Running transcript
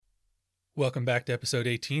Welcome back to episode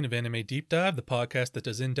 18 of Anime Deep Dive, the podcast that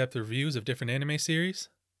does in-depth reviews of different anime series.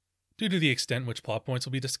 Due to the extent which plot points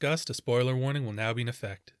will be discussed, a spoiler warning will now be in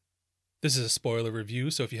effect. This is a spoiler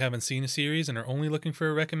review, so if you haven't seen a series and are only looking for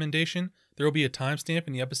a recommendation, there will be a timestamp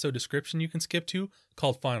in the episode description you can skip to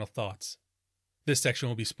called Final Thoughts. This section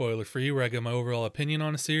will be spoiler-free, where I give my overall opinion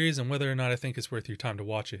on a series and whether or not I think it's worth your time to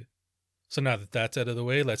watch it. So now that that's out of the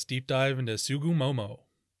way, let's deep dive into Sugumomo.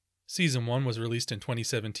 Season 1 was released in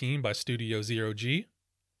 2017 by Studio Zero G.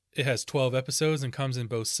 It has 12 episodes and comes in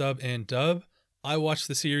both sub and dub. I watched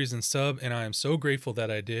the series in sub and I am so grateful that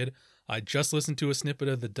I did. I just listened to a snippet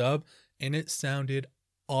of the dub and it sounded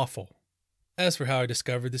awful. As for how I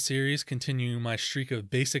discovered the series, continuing my streak of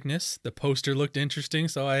basicness, the poster looked interesting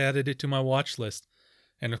so I added it to my watch list.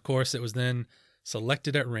 And of course it was then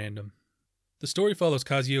selected at random. The story follows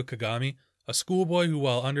Kazuyo Kagami, a schoolboy who,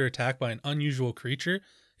 while under attack by an unusual creature,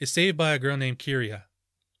 is saved by a girl named Kiriya,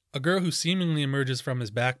 a girl who seemingly emerges from his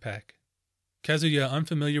backpack. Kazuya,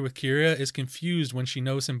 unfamiliar with Kiriya, is confused when she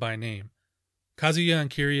knows him by name. Kazuya and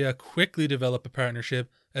Kiriya quickly develop a partnership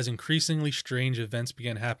as increasingly strange events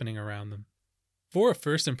begin happening around them. For a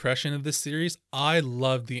first impression of this series, I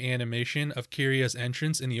loved the animation of Kiriya's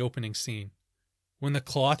entrance in the opening scene. When the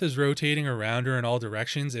cloth is rotating around her in all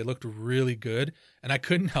directions, it looked really good, and I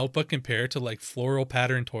couldn't help but compare it to like floral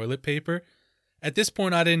pattern toilet paper. At this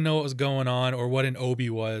point, I didn't know what was going on or what an obi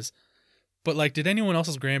was. But did anyone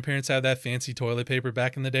else's grandparents have that fancy toilet paper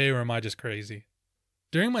back in the day, or am I just crazy?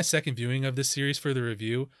 During my second viewing of this series for the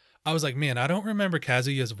review, I was like, man, I don't remember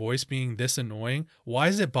Kazuya's voice being this annoying. Why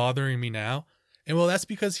is it bothering me now? And well, that's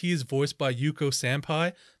because he is voiced by Yuko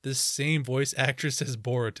Senpai, the same voice actress as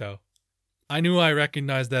Boruto. I knew I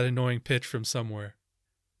recognized that annoying pitch from somewhere.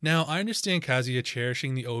 Now, I understand Kazuya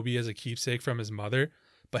cherishing the obi as a keepsake from his mother,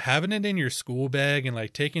 but having it in your school bag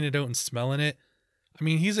and taking it out and smelling it, I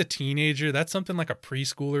mean, he's a teenager. That's something like a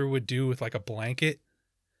preschooler would do with a blanket.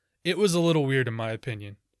 It was a little weird in my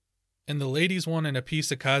opinion. And the ladies wanting a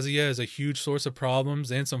piece of Kazuya is a huge source of problems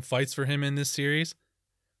and some fights for him in this series.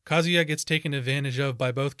 Kazuya gets taken advantage of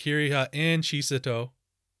by both Kiriya and Chisato.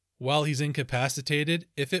 While he's incapacitated,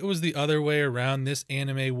 if it was the other way around, this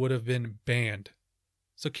anime would have been banned.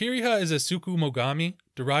 So Kiriya is a Sukumogami,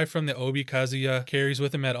 derived from the obi Kazuya carries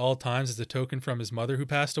with him at all times as a token from his mother who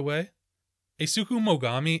passed away. A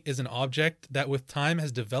Sukumogami is an object that with time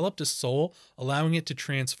has developed a soul, allowing it to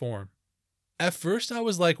transform. At first I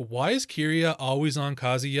was like, why is Kiriya always on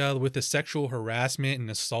Kazuya with the sexual harassment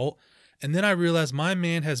and assault? And then I realized my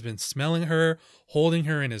man has been smelling her, holding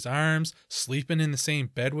her in his arms, sleeping in the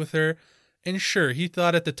same bed with her. And sure, he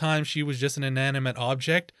thought at the time she was just an inanimate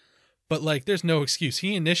object, but there's no excuse.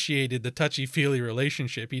 He initiated the touchy-feely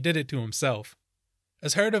relationship. He did it to himself.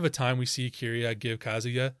 As hard of a time we see Kiriya give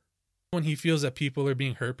Kazuya, when he feels that people are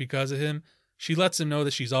being hurt because of him, she lets him know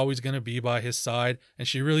that she's always going to be by his side, and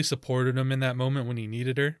she really supported him in that moment when he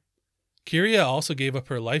needed her. Kiriya also gave up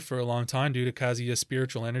her life for a long time due to Kazuya's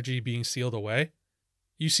spiritual energy being sealed away.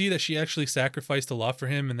 You see that she actually sacrificed a lot for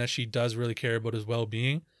him and that she does really care about his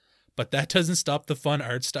well-being, but that doesn't stop the fun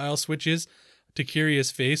art style switches to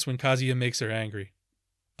Kiriya's face when Kazuya makes her angry.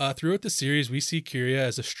 Throughout the series, we see Kiriya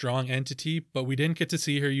as a strong entity, but we didn't get to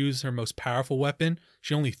see her use her most powerful weapon.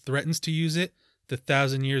 She only threatens to use it, the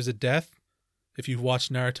 1,000 Years of Death. If you've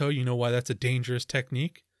watched Naruto, you know why that's a dangerous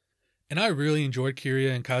technique. And I really enjoyed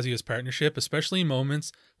Kiriya and Kazuya's partnership, especially in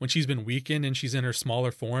moments when she's been weakened and she's in her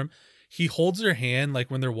smaller form. He holds her hand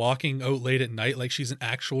when they're walking out late at night like she's an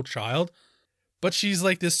actual child, but she's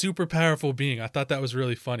this super powerful being. I thought that was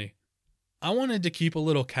really funny. I wanted to keep a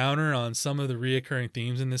little counter on some of the reoccurring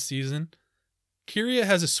themes in this season. Kiriya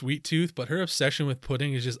has a sweet tooth, but her obsession with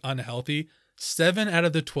pudding is just unhealthy. 7 out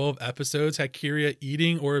of the 12 episodes had Kiriya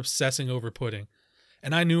eating or obsessing over pudding.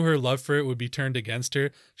 And I knew her love for it would be turned against her.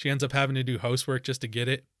 She ends up having to do housework just to get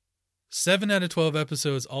it. 7 out of 12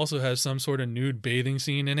 episodes also have some sort of nude bathing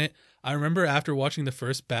scene in it. I remember after watching the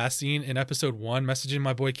first bath scene in episode 1, messaging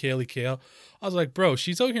my boy Kaylee Kale. I was like, bro,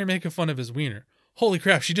 she's out here making fun of his wiener. Holy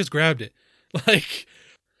crap, she just grabbed it.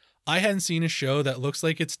 I hadn't seen a show that looks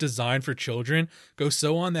like it's designed for children go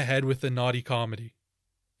so on the head with the naughty comedy.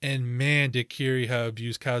 And man, did Kiriya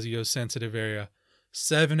abuse Kazuyo's sensitive area.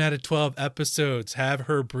 7 out of 12 episodes have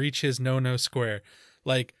her breach his no-no square.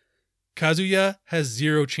 Kazuya has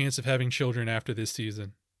zero chance of having children after this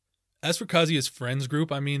season. As for Kazuya's friends group,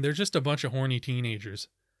 they're just a bunch of horny teenagers.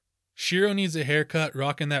 Shiro needs a haircut,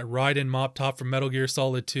 rocking that Raiden mop top from Metal Gear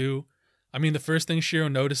Solid 2. The first thing Shiro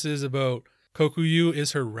notices about Kokuyu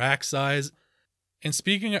is her rack size. And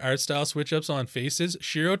speaking of art style switch-ups on faces,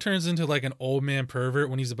 Shiro turns into an old man pervert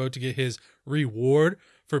when he's about to get his reward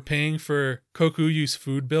for paying for Kokuyu's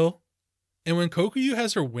food bill. And when Kokuyu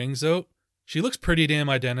has her wings out, she looks pretty damn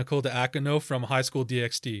identical to Akano from High School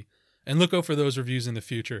DxD, and look out for those reviews in the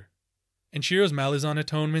future. And Shiro's Malazan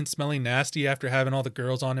atonement smelling nasty after having all the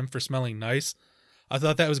girls on him for smelling nice, I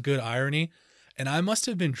thought that was good irony, and I must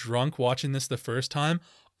have been drunk watching this the first time.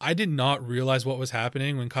 I did not realize what was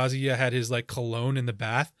happening when Kazuya had his cologne in the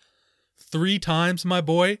bath. 3 times, my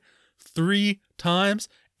boy. 3 times,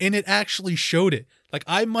 and it actually showed it.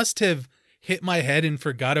 I must have hit my head and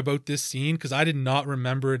forgot about this scene because I did not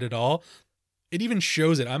remember it at all. It even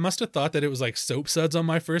shows it. I must have thought that it was soap suds on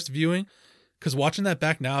my first viewing, because watching that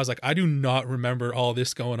back now, I was I do not remember all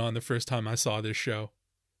this going on the first time I saw this show.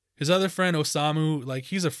 His other friend, Osamu,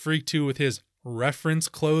 he's a freak too with his reference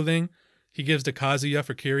clothing he gives to Kazuya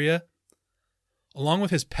for Kiriya, along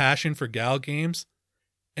with his passion for gal games.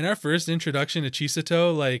 In our first introduction to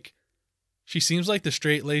Chisato, she seems like the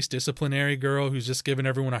straight-laced disciplinary girl who's just giving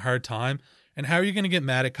everyone a hard time. And how are you going to get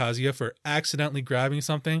mad at Kazuya for accidentally grabbing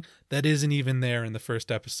something that isn't even there in the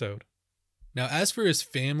first episode? Now, as for his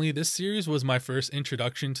family, this series was my first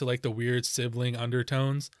introduction to the weird sibling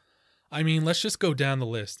undertones. I mean, let's just go down the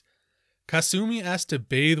list. Kasumi asked to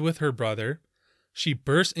bathe with her brother. She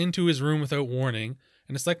bursts into his room without warning.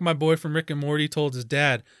 And it's like my boy from Rick and Morty told his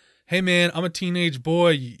dad, "Hey man, I'm a teenage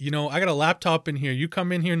boy. I got a laptop in here. You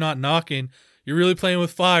come in here not knocking. You're really playing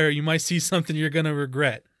with fire. You might see something you're going to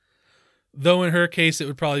regret." Though in her case, it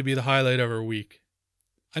would probably be the highlight of her week.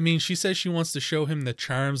 I mean, she says she wants to show him the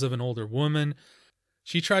charms of an older woman.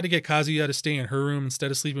 She tried to get Kazuya to stay in her room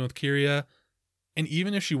instead of sleeping with Kiriya. And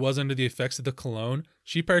even if she was under the effects of the cologne,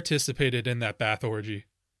 she participated in that bath orgy.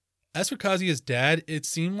 As for Kazuya's dad, it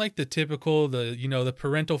seemed like the typical, the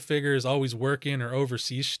parental figure is always working or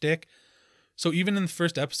overseas shtick. So even in the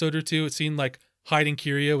first episode or two, it seemed like hiding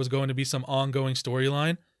Kiriya was going to be some ongoing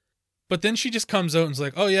storyline. But then she just comes out and is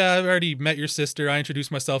like, "Oh yeah, I've already met your sister. I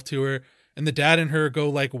introduced myself to her." And the dad and her go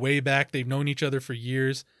way back. They've known each other for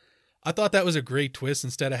years. I thought that was a great twist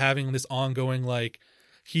instead of having this ongoing,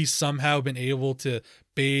 he's somehow been able to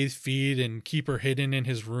bathe, feed, and keep her hidden in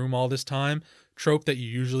his room all this time trope that you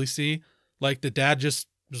usually see. The dad just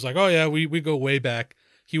was "Oh yeah, we go way back."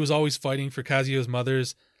 He was always fighting for Kazuya's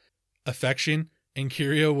mother's affection, and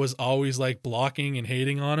Kiriya was always blocking and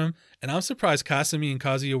hating on him. And I'm surprised Kasumi and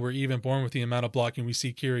Kazuya were even born with the amount of blocking we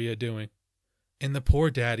see Kiriya doing. And the poor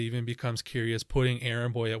dad even becomes Kiriya's pudding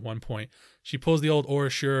errand boy at one point. She pulls the old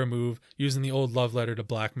Orishura move, using the old love letter to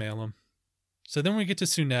blackmail him. So then we get to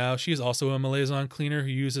Tsunao. She is also a Malazan cleaner who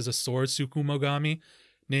uses a sword Tsukumogami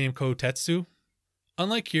named Kotetsu.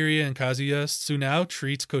 Unlike Kiriya and Kazuya, Tsunao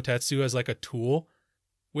treats Kotetsu as a tool,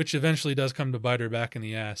 which eventually does come to bite her back in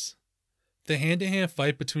the ass. The hand-to-hand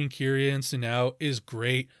fight between Kiriya and Tsunao is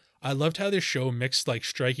great. I loved how this show mixed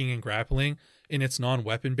striking and grappling in its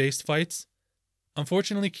non-weapon based fights.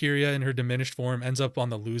 Unfortunately, Kiriya in her diminished form ends up on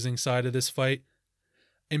the losing side of this fight.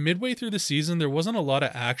 And midway through the season, there wasn't a lot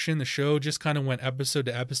of action. The show just kind of went episode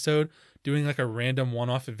to episode, doing a random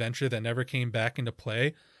one-off adventure that never came back into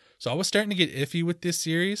play. So I was starting to get iffy with this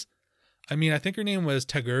series. I mean, I think her name was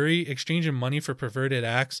Taguri, exchanging money for perverted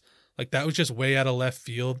acts. That was just way out of left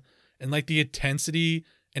field. And the intensity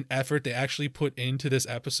and effort they actually put into this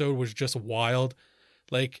episode was just wild.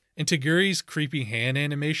 In Taguri's creepy hand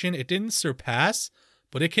animation, it didn't surpass,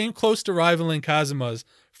 but it came close to rivaling Kazuma's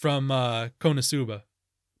from Konosuba.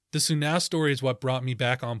 The Tsunao story is what brought me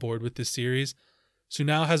back on board with this series.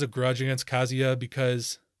 Tsunao has a grudge against Kazuya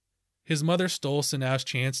because his mother stole Tsunao's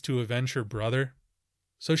chance to avenge her brother.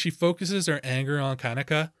 So she focuses her anger on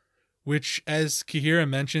Kanaka, which, as Kihira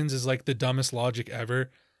mentions, is the dumbest logic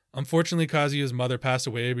ever. Unfortunately, Kazuya's mother passed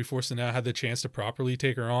away before Tsunao had the chance to properly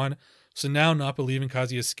take her on. So now, not believing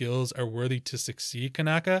Kazuya's skills are worthy to succeed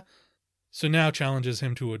Kanaka, Tsunao challenges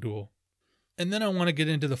him to a duel. And then I want to get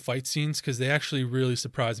into the fight scenes because they actually really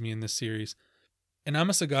surprised me in this series. An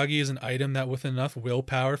Amasagagi is an item that with enough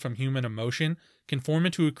willpower from human emotion can form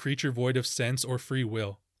into a creature void of sense or free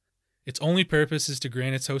will. Its only purpose is to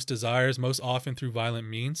grant its host desires, most often through violent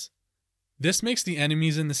means. This makes the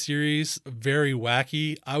enemies in the series very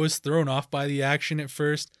wacky. I was thrown off by the action at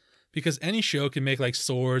first, because any show can make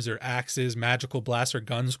swords or axes, magical blasts, or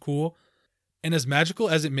guns cool. And as magical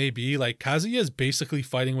as it may be, Kazuya is basically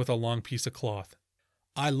fighting with a long piece of cloth.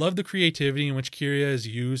 I love the creativity in which Kiriya is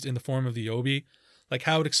used in the form of the obi,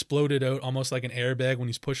 how it exploded out almost like an airbag when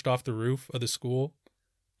he's pushed off the roof of the school.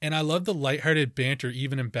 And I love the lighthearted banter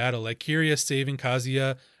even in battle, Kiriya saving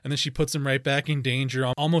Kazuya, and then she puts him right back in danger,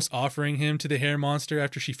 almost offering him to the hair monster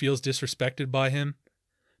after she feels disrespected by him.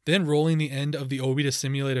 Then rolling the end of the obi to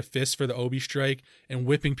simulate a fist for the obi strike, and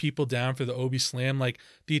whipping people down for the obi slam.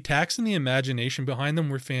 The attacks and the imagination behind them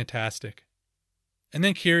were fantastic. And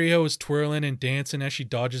then Kiryu is twirling and dancing as she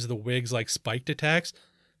dodges the Wig's like spiked attacks.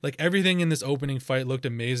 Like everything in this opening fight looked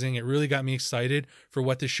amazing. It really got me excited for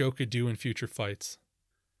what this show could do in future fights.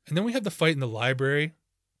 And then we have the fight in the library.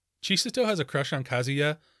 Chisuto has a crush on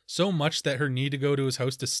Kazuya, so much that her need to go to his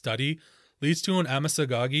house to study leads to an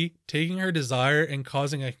Amasagagi taking her desire and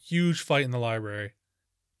causing a huge fight in the library.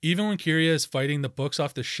 Even when Kiryu is fighting the books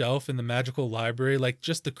off the shelf in the magical library, like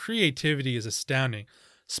just the creativity is astounding.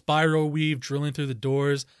 Spiral weave drilling through the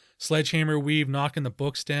doors, sledgehammer weave knocking the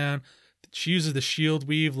books down. She uses the shield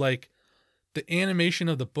weave. Like the animation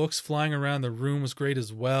of the books flying around the room was great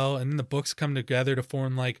as well. And then the books come together to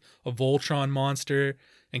form like a Voltron monster.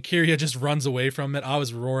 And Kiryu just runs away from it. I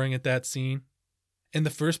was roaring at that scene. In the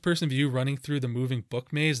first person view running through the moving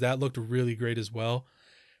book maze, that looked really great as well.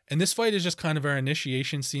 And this fight is just kind of our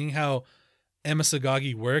initiation, seeing how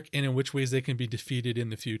Amasagagi work and in which ways they can be defeated in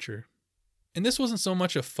the future. And this wasn't so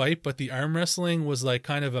much a fight, but the arm wrestling was like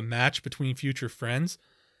kind of a match between future friends.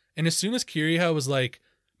 And as soon as Kiryu was like,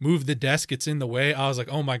 move the desk, it's in the way, I was like,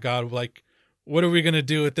 oh my god, like, what are we going to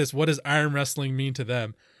do with this? What does arm wrestling mean to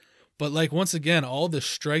them? But like, once again, all the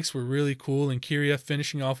strikes were really cool, and Kiryu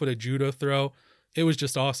finishing off with a judo throw, it was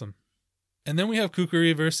just awesome. And then we have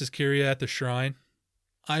Kukuri versus Kiryu at the shrine.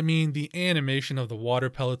 I mean, the animation of the water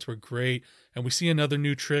pellets were great, and we see another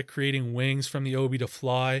new trick creating wings from the obi to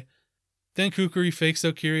fly. Then Kukuri fakes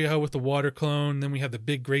out Kiryu with the water clone. Then we have the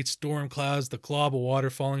big great storm clouds, the glob of water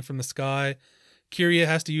falling from the sky. Kiryu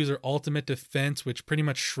has to use her ultimate defense, which pretty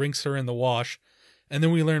much shrinks her in the wash. And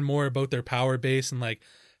then we learn more about their power base and like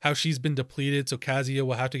how she's been depleted, so Kazuya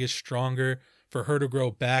will have to get stronger for her to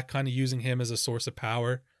grow back, kind of using him as a source of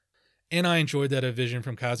power. And I enjoyed that a vision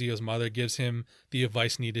from Kazuya's mother gives him the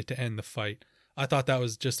advice needed to end the fight. I thought that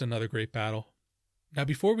was just another great battle. Now,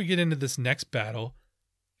 before we get into this next battle,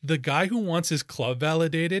 the guy who wants his club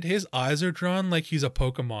validated, his eyes are drawn like he's a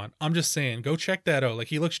Pokemon. I'm just saying, go check that out. Like,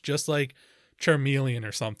 he looks just like Charmeleon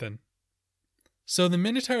or something. So the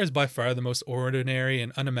Minotaur is by far the most ordinary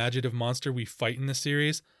and unimaginative monster we fight in the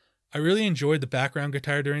series. I really enjoyed the background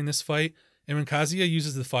guitar during this fight, and when Kazuya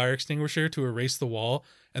uses the fire extinguisher to erase the wall,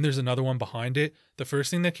 and there's another one behind it, the first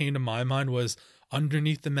thing that came to my mind was,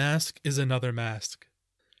 underneath the mask is another mask.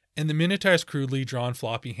 And the Minotaur's crudely drawn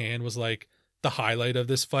floppy hand was like the highlight of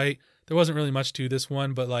this fight. There wasn't really much to this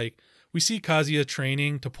one, but like we see Kazuya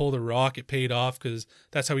training to pull the rock. It paid off because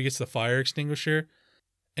that's how he gets the fire extinguisher.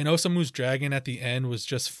 And Osamu's dragon at the end was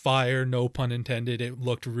just fire, no pun intended. It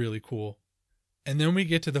looked really cool. And then we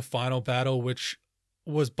get to the final battle, which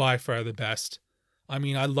was by far the best. I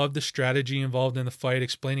mean, I love the strategy involved in the fight,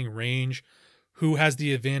 explaining range, who has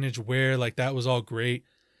the advantage where, like that was all great.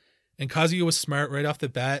 And Kazuya was smart right off the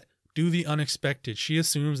bat. Do the unexpected. She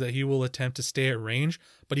assumes that he will attempt to stay at range,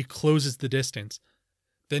 but he closes the distance.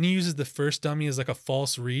 Then he uses the first dummy as like a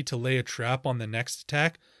false read to lay a trap on the next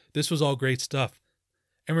attack. This was all great stuff.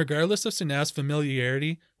 And regardless of Sunao's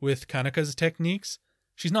familiarity with Kaneka's techniques,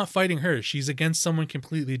 she's not fighting her. She's against someone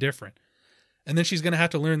completely different. And then she's going to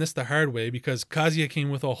have to learn this the hard way because Kazuya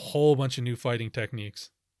came with a whole bunch of new fighting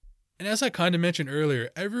techniques. And as I kind of mentioned earlier,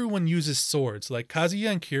 everyone uses swords. Like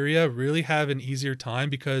Kazuya and Kiryu really have an easier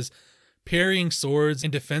time because parrying swords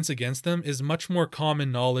in defense against them is much more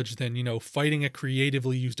common knowledge than, fighting a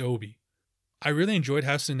creatively used obi. I really enjoyed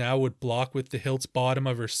how Sunao would block with the hilt's bottom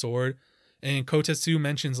of her sword. And Kotetsu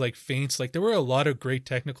mentions like feints. Like there were a lot of great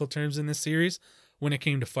technical terms in this series when it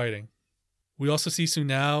came to fighting. We also see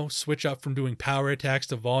Sunao switch up from doing power attacks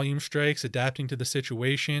to volume strikes, adapting to the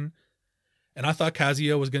situation. And I thought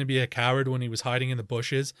Kazuya was going to be a coward when he was hiding in the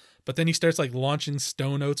bushes, but then he starts like launching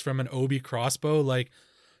stone oats from an obi crossbow. Like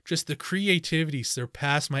just the creativity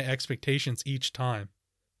surpassed my expectations each time.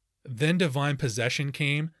 Then Divine Possession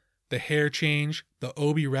came, the hair change, the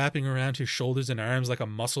obi wrapping around his shoulders and arms like a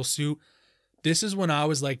muscle suit. This is when I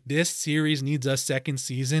was like, this series needs a second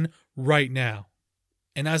season right now.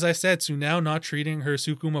 And as I said, Sunao not treating her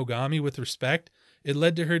Tsukumogami with respect, it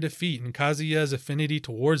led to her defeat, and Kazuya's affinity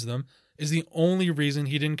towards them is the only reason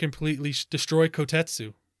he didn't completely destroy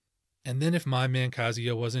Kotetsu. And then if my man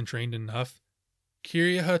Kazuya wasn't trained enough,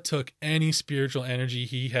 Kiryu took any spiritual energy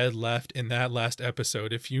he had left in that last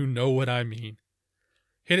episode, if you know what I mean.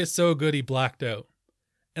 Hit it so good he blacked out.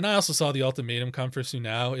 And I also saw the ultimatum come for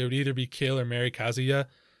Sunao. It would either be kill or marry Kazuya,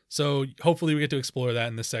 so hopefully we get to explore that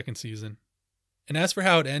in the second season. And as for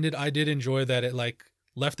how it ended, I did enjoy that it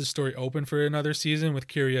left the story open for another season with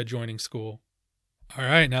Kiryu joining school.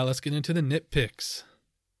 Alright, now let's get into the nitpicks.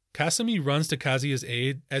 Kasumi runs to Kazuya's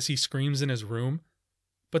aid as he screams in his room,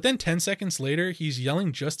 but then 10 seconds later, he's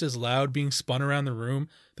yelling just as loud, being spun around the room,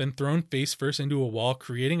 then thrown face first into a wall,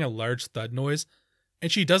 creating a large thud noise,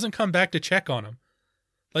 and she doesn't come back to check on him.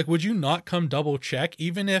 Like, would you not come double check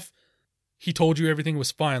even if he told you everything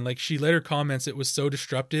was fine? Like, she later comments it was so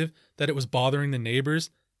disruptive that it was bothering the neighbors.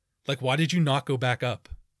 Like, why did you not go back up?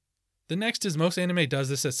 The next is most anime does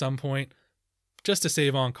this at some point just to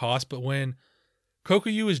save on cost, but when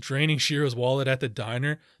Kokuyu is draining Shiro's wallet at the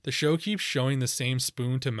diner, the show keeps showing the same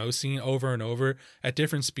spoon to Mo scene over and over at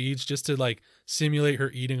different speeds just to like simulate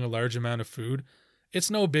her eating a large amount of food.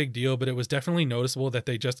 It's no big deal, but it was definitely noticeable that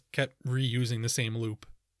they just kept reusing the same loop.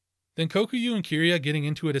 Then Kokuyu and Kiria getting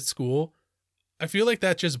into it at school. I feel like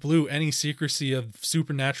that just blew any secrecy of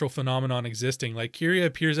supernatural phenomenon existing. Like, Kiria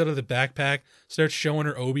appears out of the backpack, starts showing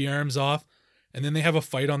her obi arms off, and then they have a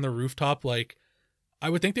fight on the rooftop. Like, I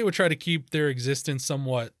would think they would try to keep their existence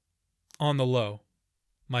somewhat on the low.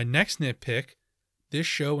 My next nitpick, this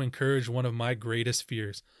show encouraged one of my greatest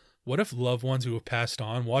fears. What if loved ones who have passed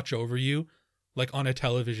on watch over you, like on a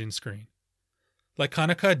television screen? Like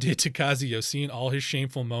Kanaka did to Kazuyo, seeing all his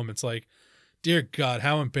shameful moments. Like, dear God,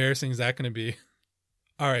 how embarrassing is that going to be?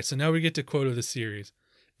 Alright, so now we get to quote of the series.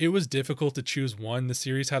 It was difficult to choose one. The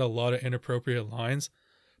series had a lot of inappropriate lines,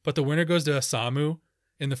 but the winner goes to Osamu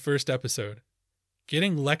in the first episode.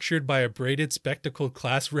 Getting lectured by a braided, spectacled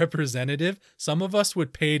class representative, some of us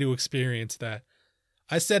would pay to experience that.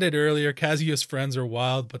 I said it earlier, Kazuyo's friends are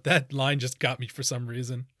wild, but that line just got me for some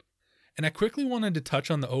reason. And I quickly wanted to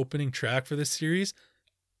touch on the opening track for this series.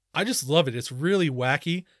 I just love it. It's really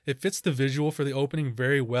wacky. It fits the visual for the opening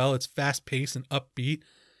very well. It's fast-paced and upbeat.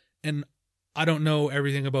 And I don't know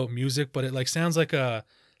everything about music, but it like sounds like an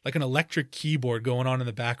electric keyboard going on in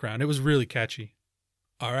the background. It was really catchy.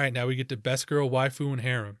 All right, now we get to Best Girl, Waifu, and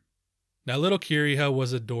Harem. Now, little Kiriha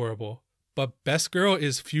was adorable, but Best Girl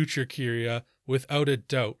is future Kiria without a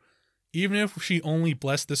doubt. Even if she only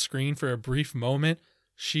blessed the screen for a brief moment,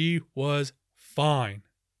 she was fine.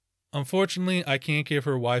 Unfortunately, I can't give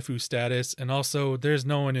her waifu status, and also, there's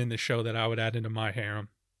no one in the show that I would add into my harem.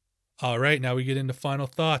 Alright, now we get into final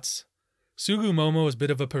thoughts. Sugumomo is a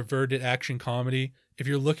bit of a perverted action comedy. If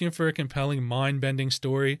you're looking for a compelling, mind-bending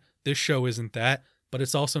story, this show isn't that, but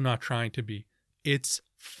it's also not trying to be. It's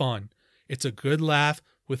fun. It's a good laugh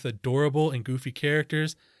with adorable and goofy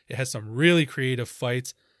characters. It has some really creative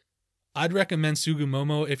fights. I'd recommend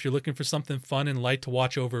Sugumomo if you're looking for something fun and light to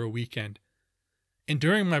watch over a weekend. And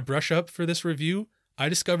during my brush up for this review, I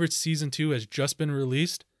discovered Season 2 has just been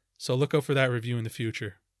released, so look out for that review in the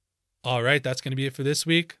future. Alright, that's going to be it for this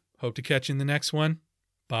week. Hope to catch you in the next one.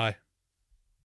 Bye.